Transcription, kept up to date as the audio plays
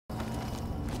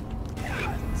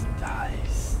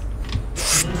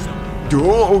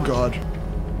Oh god.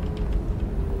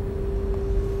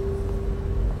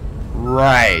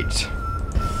 Right.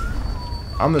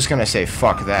 I'm just gonna say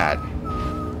fuck that.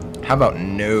 How about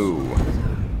no?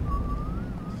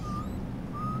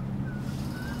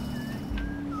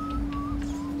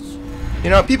 You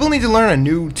know, people need to learn a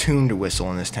new tune to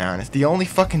whistle in this town. It's the only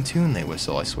fucking tune they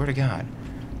whistle, I swear to God.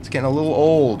 It's getting a little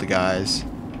old, guys.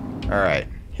 Alright,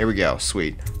 here we go.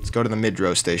 Sweet. Let's go to the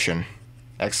mid-row station.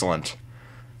 Excellent.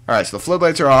 Alright, so the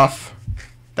floodlights are off.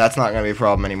 That's not going to be a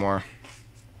problem anymore.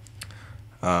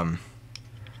 I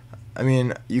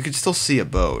mean, you could still see a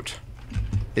boat.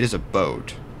 It is a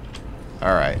boat.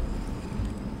 Alright.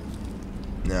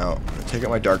 Now, I'm going to take out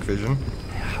my dark vision.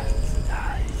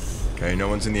 Okay, no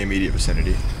one's in the immediate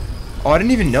vicinity. Oh, I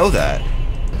didn't even know that.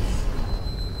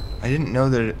 I didn't know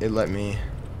that it let me...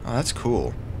 Oh, that's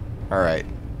cool. Alright.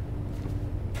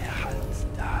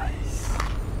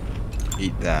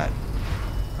 Eat that.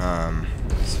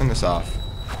 Let's turn this off.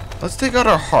 Let's take out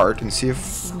our heart and see if...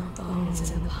 Small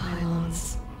bones in the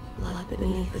pylons, blood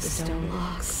beneath the stone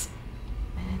blocks,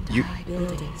 and high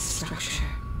building structure.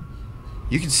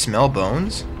 You can smell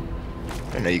bones?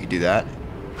 I didn't know you could do that.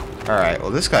 Alright, well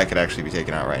this guy could actually be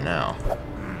taken out right now.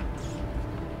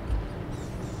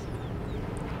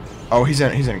 Oh, he's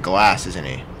in glass, isn't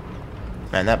he?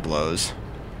 Man, that blows.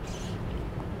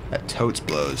 That totes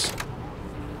blows.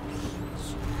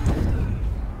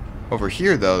 Over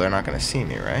here, though, they're not going to see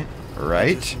me, right?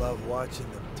 Right? I just love watching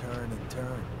them turn and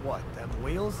turn. What, them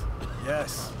wheels?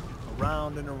 Yes,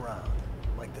 around and around,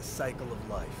 like the cycle of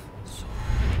life.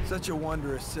 Such a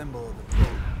wondrous symbol of the boat.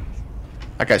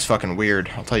 That guy's fucking weird,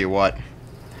 I'll tell you what.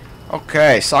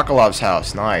 Okay, Sokolov's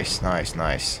house. Nice, nice,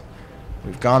 nice.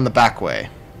 We've gone the back way.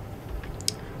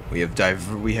 We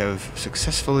have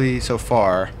successfully, so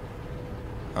far...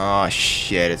 Oh,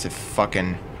 shit, it's a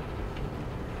fucking...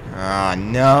 Ah,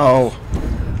 no!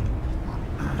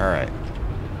 Alright.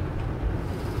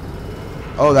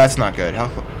 Oh, that's not good.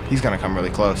 He's gonna come really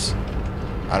close.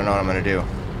 I don't know what I'm gonna do.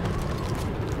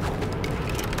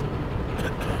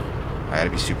 I gotta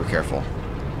be super careful.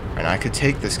 And I could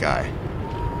take this guy.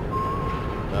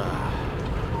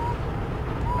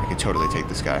 I could totally take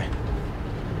this guy.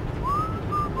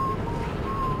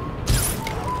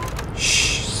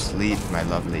 Shh, sleep, my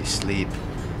lovely, sleep.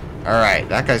 Alright,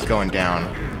 that guy's going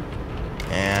down.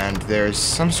 And there's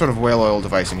some sort of whale oil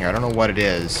device in here. I don't know what it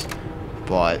is,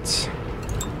 but...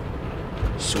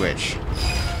 Switch.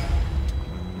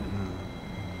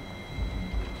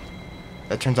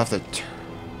 That turns off the...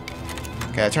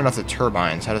 Okay, I turned off the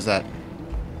turbines. How does that...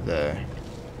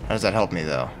 How does that help me,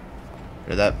 though?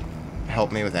 Did that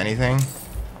help me with anything?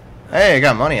 Hey, I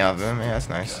got money off of him. Yeah, that's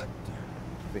nice.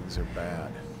 Things are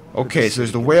bad. Okay, so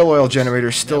there's the whale oil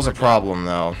generator. Still's a problem,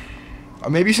 though.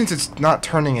 Maybe since it's not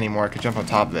turning anymore, I could jump on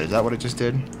top of it. Is that what it just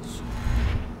did?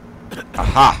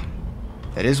 Aha!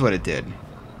 That is what it did.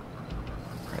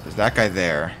 Alright, there's that guy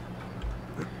there.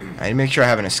 I need to make sure I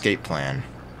have an escape plan.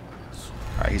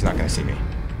 Alright, he's not going to see me.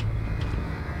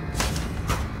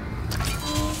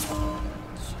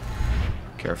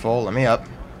 Careful, let me up.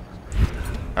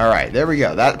 Alright, there we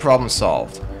go. That problem's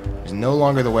solved. There's no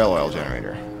longer the whale oil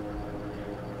generator.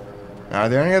 Now, are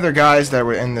there any other guys that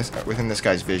were in this within this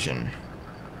guy's vision?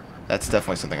 That's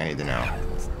definitely something I need to know.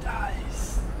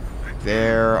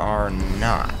 There are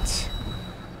not.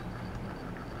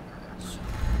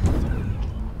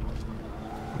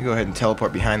 Let me go ahead and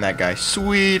teleport behind that guy.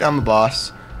 Sweet, I'm a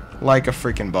boss. Like a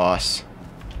freaking boss.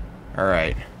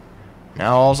 Alright.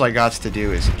 Now all I got to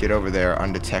do is get over there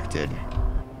undetected.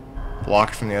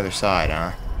 Blocked from the other side,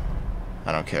 huh?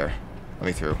 I don't care. Let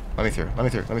me through. Let me through. Let me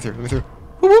through. Let me through. Let me through.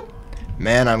 Whoop, whoop.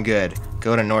 Man, I'm good.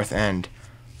 Go to North End.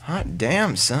 Hot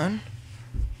damn, son.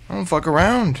 I don't fuck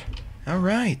around.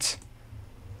 Alright.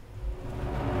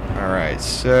 Alright,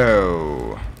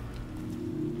 so...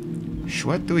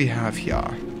 What do we have here?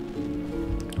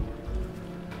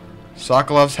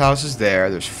 Sokolov's house is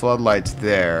there. There's floodlights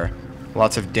there.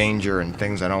 Lots of danger and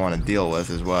things I don't want to deal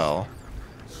with as well.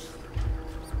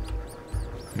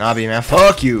 Nobby, man.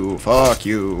 Fuck you. Fuck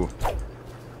you.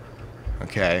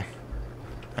 Okay.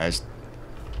 What's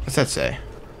that say?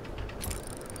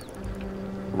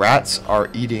 Rats are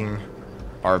eating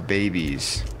our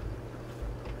babies.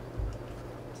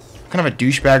 What kind of a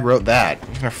douchebag wrote that?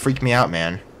 It's gonna freak me out,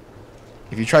 man.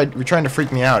 If you're trying to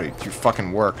freak me out, you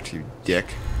fucking worked, you dick.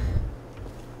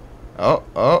 Oh,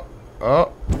 oh,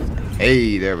 oh.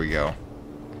 Hey, there we go.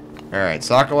 Alright,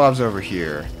 Sokolov's over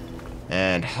here.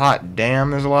 And hot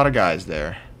damn, there's a lot of guys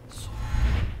there.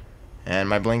 And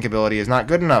my blink ability is not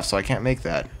good enough, so I can't make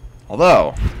that.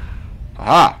 Although,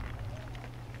 aha!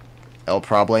 El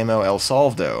problemo el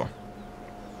solvdo.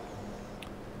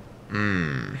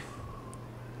 Can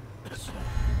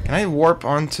I warp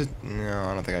onto... No,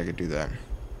 I don't think I could do that.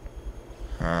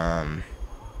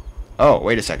 Oh,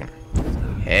 wait a second.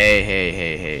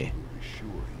 Hey. Sure,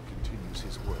 he continues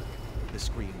his work. The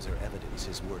screams are evidence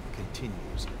his work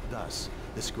continues. Thus,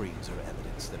 the screams are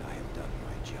evidence that I have done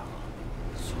my job.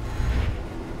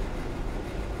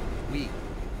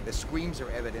 The screams are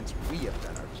evidence we have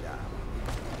done our job.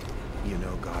 You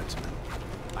know, Guardsman,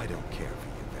 I don't care for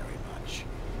you very much.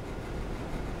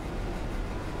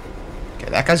 Okay,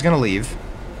 that guy's gonna leave.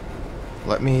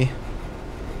 Let me...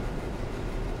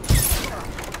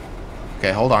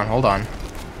 Okay, hold on.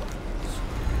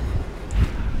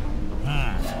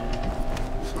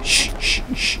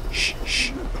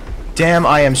 Shh. Damn,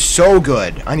 I am so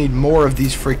good. I need more of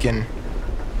these freaking...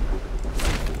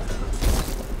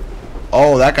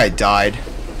 Oh, that guy died.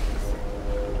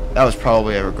 That was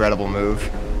probably a regrettable move.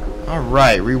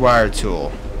 Alright, rewire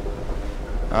tool.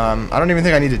 I don't even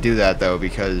think I need to do that, though,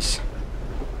 because...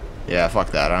 Yeah,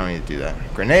 fuck that. I don't need to do that.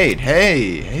 Grenade!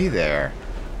 Hey there.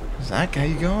 How's that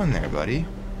guy going there, buddy?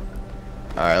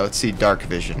 Alright, let's see dark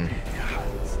vision.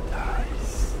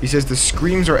 He says the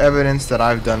screams are evidence that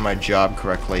I've done my job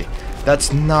correctly.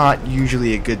 That's not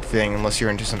usually a good thing unless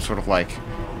you're into some sort of, like,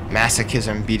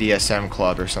 masochism BDSM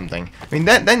club or something. I mean,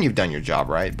 then you've done your job,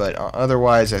 right? But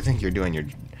otherwise, I think you're doing your...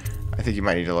 I think you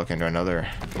might need to look into another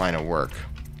line of work.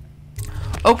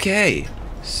 Okay,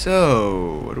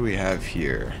 so what do we have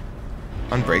here?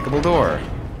 Unbreakable door.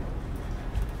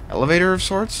 Elevator of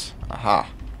sorts? Aha.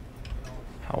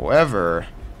 However,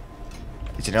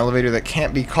 it's an elevator that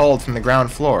can't be called from the ground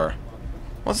floor.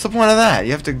 What's the point of that?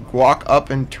 You have to walk up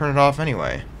and turn it off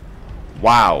anyway.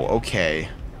 Wow, okay.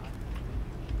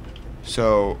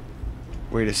 So,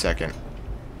 wait a second.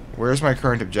 Where's my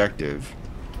current objective?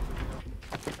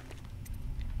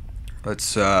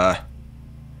 Let's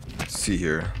see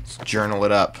here. Let's journal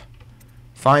it up.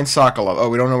 Find Sokolov. Oh,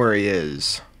 we don't know where he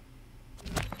is.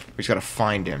 We just gotta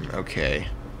find him. Okay.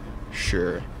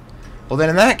 Sure. Well, then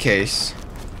in that case,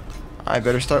 I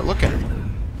better start looking.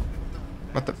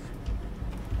 What the...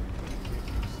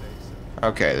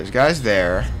 Okay, there's guys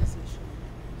there.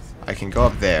 I can go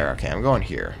up there. Okay, I'm going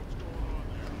here.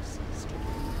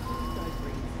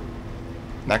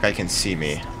 That guy can see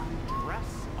me.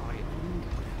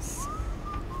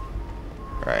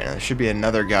 Alright, now there should be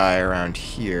another guy around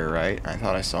here, right? I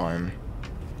thought I saw him.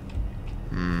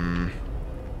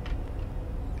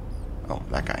 Oh,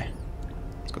 that guy.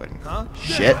 Let's go ahead and... Huh?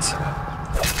 Shit!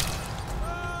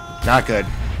 Not good.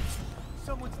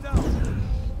 Someone's down.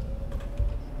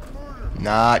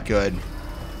 Not good.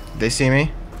 Did they see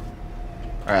me?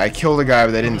 Alright, I killed a guy,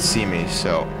 but they didn't see me,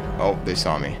 so... Oh, they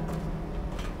saw me.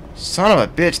 Son of a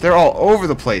bitch, they're all over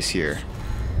the place here.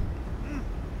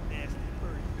 Nasty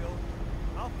furry, Bill.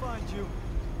 I'll find you.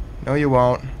 No, you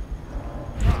won't. You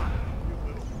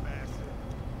little bastard.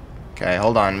 Okay,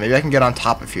 hold on. Maybe I can get on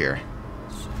top of here. I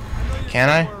know you're Can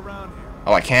I? somewhere around here.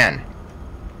 Oh, I can.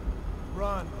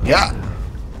 Run. Yeah!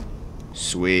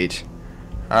 Sweet.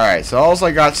 Alright, so all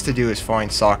I got to do is find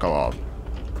Sokolov.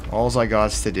 All I got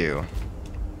to do.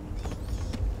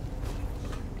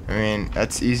 I mean,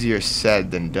 that's easier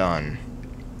said than done.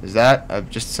 Is that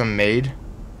just some maid?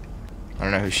 I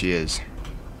don't know who she is.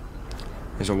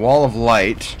 There's a wall of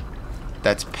light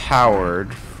that's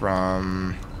powered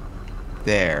from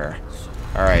there.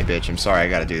 Alright, bitch, I'm sorry, I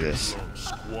gotta do this.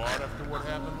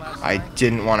 I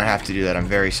didn't want to have to do that. I'm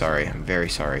very sorry. I'm very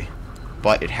sorry.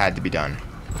 But it had to be done.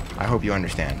 I hope you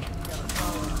understand.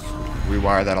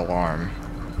 Rewire that alarm.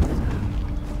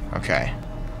 Okay.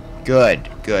 Good.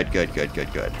 Good.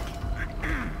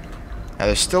 Now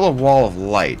there's still a wall of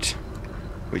light,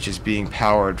 which is being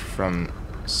powered from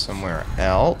somewhere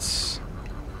else,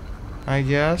 I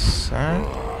guess. Huh?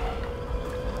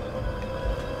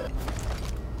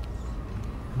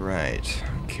 Right.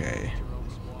 Okay.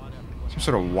 Some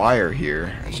sort of wire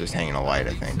here. It's just hanging a light,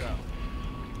 I think.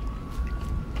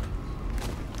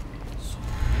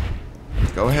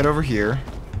 Go ahead over here.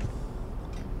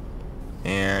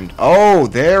 And... oh,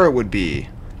 there it would be.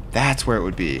 That's where it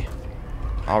would be.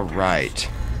 Alright.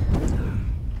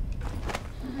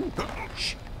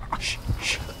 Shh.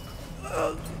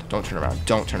 Don't turn around.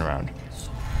 Don't turn around.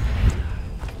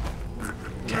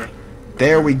 Okay.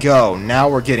 There we go. Now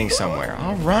we're getting somewhere.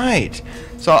 Alright.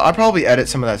 So I'll probably edit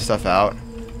some of that stuff out.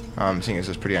 Seeing as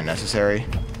it's pretty unnecessary.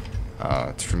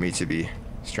 It's for me to be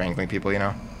strangling people, you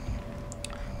know.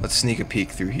 Let's sneak a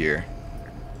peek through here.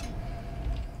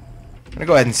 I'm gonna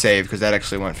go ahead and save because that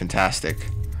actually went fantastic.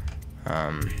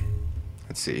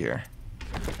 Let's see here.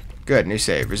 Good, new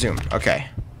save. Resume. Okay.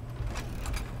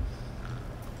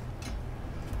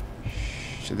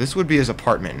 So this would be his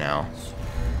apartment now.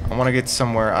 I want to get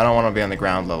somewhere. I don't want to be on the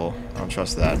ground level. I don't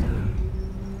trust that.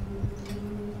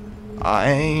 I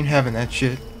ain't having that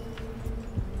shit.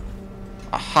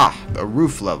 Aha! The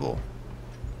roof level.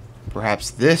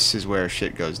 Perhaps this is where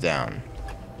shit goes down.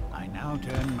 I now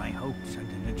turn my hopes and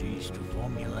energies to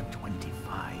Formula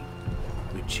 25,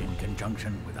 which in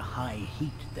conjunction with a high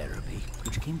heat therapy,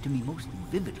 which came to me most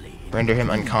vividly... Render him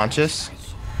unconscious?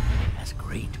 ...has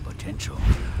great potential.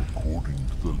 According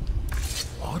to them.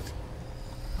 What?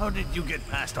 How did you get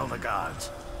past all the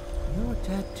guards? Your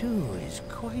tattoo is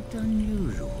quite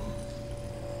unusual.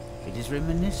 It is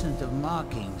reminiscent of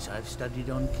markings I've studied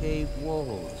on cave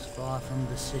walls far from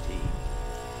the city.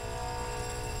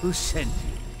 Who sent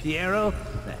you? Piero?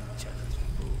 That jealous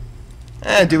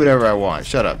fool. Do whatever I want.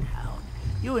 Shut up.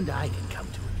 You and I can come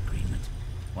to an agreement.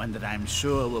 One that I'm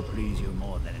sure will please you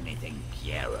more than anything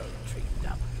Piero dreamed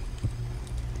up.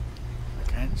 I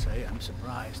can't say I'm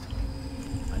surprised.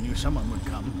 I knew someone would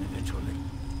come eventually.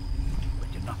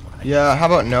 But you're not what I... Yeah, how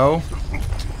about no?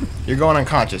 You're going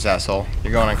unconscious, asshole.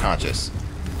 You're going unconscious.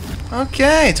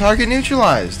 Okay, target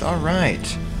neutralized.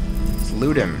 Alright. Let's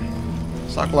loot him.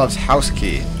 Sokolov's house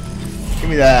key. Give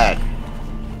me that.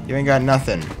 You ain't got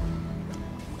nothing.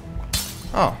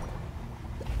 Oh.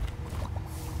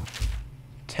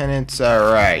 Tenants,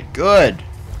 alright. Good.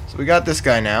 So we got this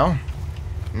guy now.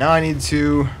 Now I need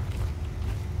to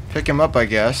pick him up, I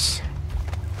guess.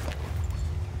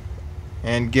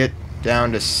 And get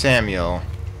down to Samuel,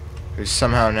 who's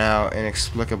somehow now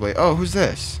inexplicably... Oh, who's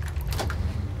this?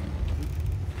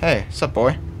 Hey, what's up,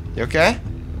 boy? You okay?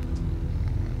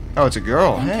 Oh, it's a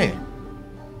girl. Hey.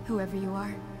 Whoever you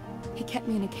are, he kept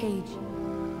me in a cage,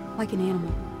 like an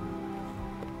animal.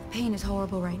 The pain is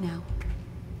horrible right now,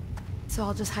 so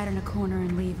I'll just hide in a corner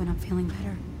and leave when I'm feeling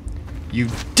better. You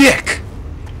dick!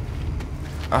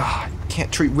 Ah, you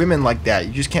can't treat women like that.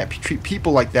 You just can't treat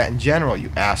people like that in general,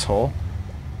 you asshole.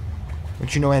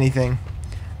 Don't you know anything?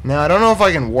 Now, I don't know if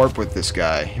I can warp with this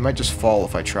guy. He might just fall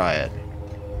if I try it.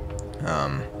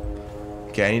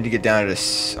 Okay, I need to get down to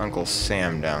Uncle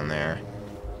Sam down there.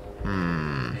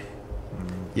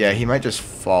 Yeah, he might just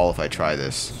fall if I try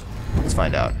this. Let's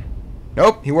find out.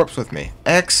 Nope, he warps with me.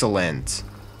 Excellent.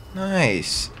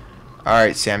 Nice.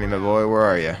 Alright, Sammy, my boy, where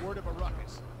are you? Word of a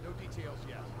ruckus. No details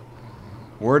yet.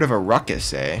 Word of a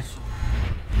ruckus, eh?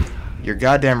 You're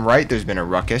goddamn right there's been a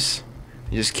ruckus.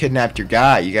 You just kidnapped your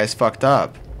guy. You guys fucked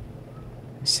up.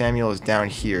 Samuel is down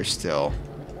here still.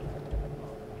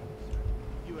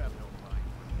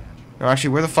 No,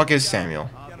 actually, where the fuck is Samuel?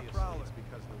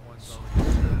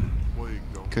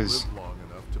 Because...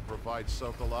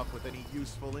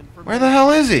 Where the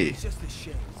hell is he?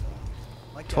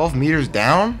 12 meters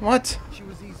down? What?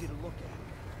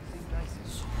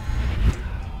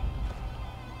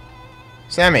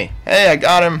 Sammy. Hey, I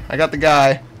got him. I got the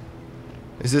guy.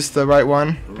 Is this the right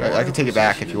one? I can take it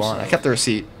back if you want. I kept the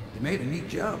receipt. They made a neat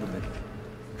job of it.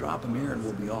 Drop him here and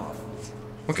we'll be off.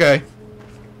 Okay.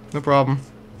 No problem.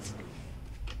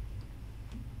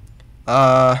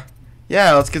 Yeah,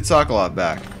 let's get Sokolov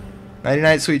back.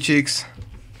 Nighty-night, sweet cheeks.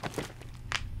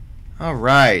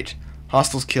 Alright.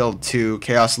 Hostiles killed 2.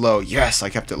 Chaos low. Yes, I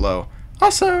kept it low.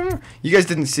 Awesome! You guys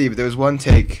didn't see, but there was one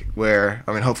take where,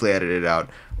 I mean, hopefully I edited it out,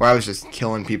 where I was just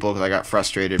killing people because I got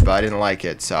frustrated, but I didn't like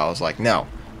it, so I was like, no,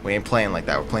 we ain't playing like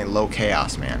that. We're playing low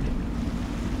chaos, man.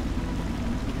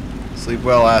 Sleep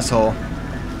well, asshole.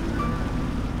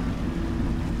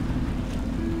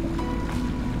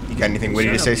 You got anything witty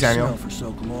to say, Samuel? For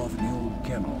Sokolov in the old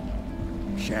kennel.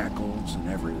 Shackles and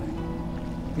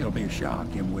everything. It'll be a shock,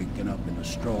 him waking up in a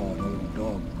straw and old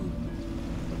dog poop.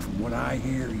 But from what I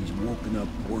hear, he's woken up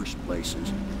worse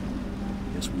places.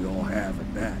 Guess we all have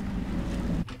at that.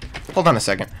 Hold on a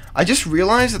second. I just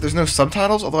realized that there's no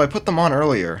subtitles, although I put them on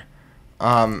earlier.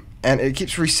 And it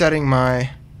keeps resetting my...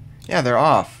 Yeah, they're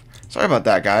off. Sorry about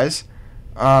that, guys.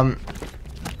 I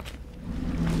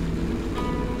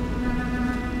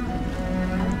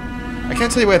can't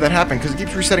tell you why that happened, because it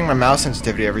keeps resetting my mouse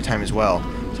sensitivity every time as well.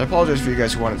 So I apologize for you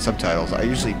guys who wanted subtitles. I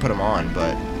usually put them on,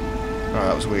 but... Oh,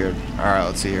 that was weird. Alright,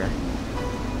 let's see here.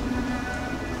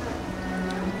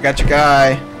 Got your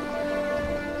guy.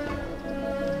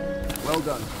 Well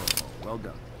done, well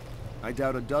done. I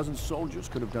doubt a dozen soldiers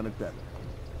could have done it better.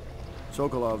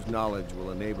 Sokolov's knowledge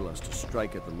will enable us to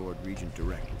strike at the Lord Regent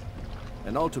directly,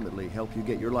 and ultimately help you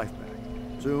get your life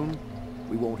back. Soon,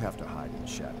 we won't have to hide in the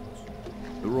shadows.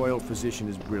 The royal physician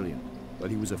is brilliant, but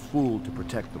he was a fool to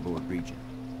protect the Lord Regent.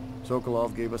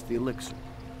 Sokolov gave us the elixir,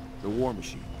 the war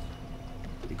machines.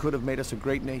 He could have made us a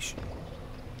great nation.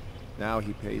 Now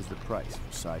he pays the price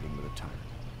for siding with a tyrant.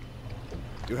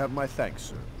 You have my thanks,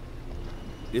 sir.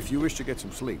 If you wish to get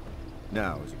some sleep,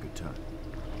 now is a good time.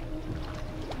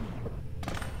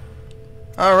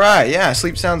 Alright, yeah,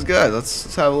 sleep sounds good.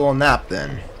 Let's have a little nap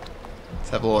then. Let's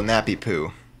have a little nappy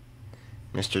poo.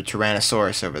 Mr.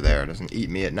 Tyrannosaurus over there doesn't eat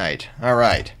me at night.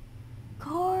 Alright.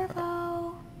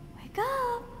 Corvo, wake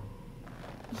up.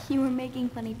 You were making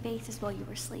funny faces while you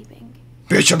were sleeping.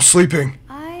 Bitch, I'm sleeping!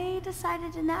 I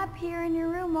decided to nap here in your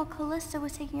room while Callista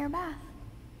was taking her bath.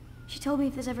 She told me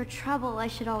if there's ever trouble, I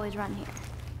should always run here.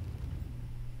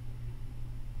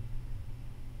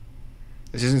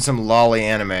 This isn't some lolly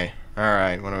anime.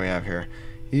 Alright, what do we have here?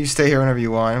 You stay here whenever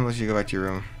you want, unless you go back to your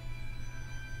room.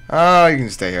 Oh, you can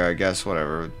stay here, I guess.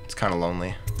 Whatever. It's kind of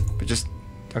lonely. But just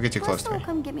don't get too close to me. Callista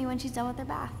will come get me when she's done with her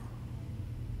bath.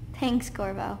 Thanks,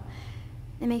 Corvo.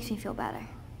 It makes me feel better.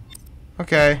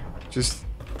 Okay. Just...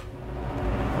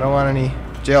 I don't want any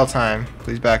jail time.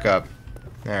 Please back up.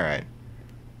 Alright.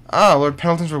 Ah, Lord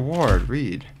Pendleton's reward.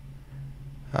 Read.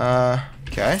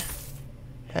 Okay.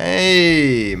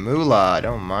 Hey, Moolah.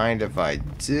 Don't mind if I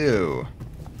do.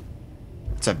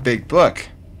 It's a big book.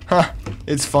 Huh.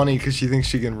 It's funny because she thinks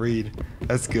she can read.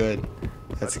 That's good.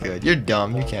 That's good. You're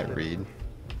dumb. You can't read.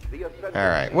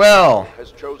 Alright. Well.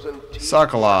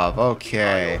 Sokolov.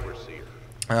 Okay.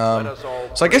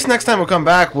 So I guess next time we'll come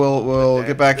back, we'll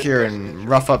get back here and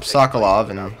rough up Sokolov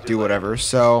and do whatever.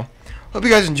 So, hope you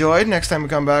guys enjoyed. Next time we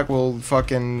come back, we'll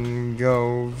fucking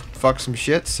go fuck some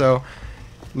shit. So,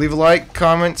 leave a like,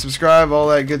 comment, subscribe, all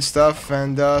that good stuff,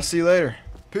 and see you later.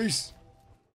 Peace.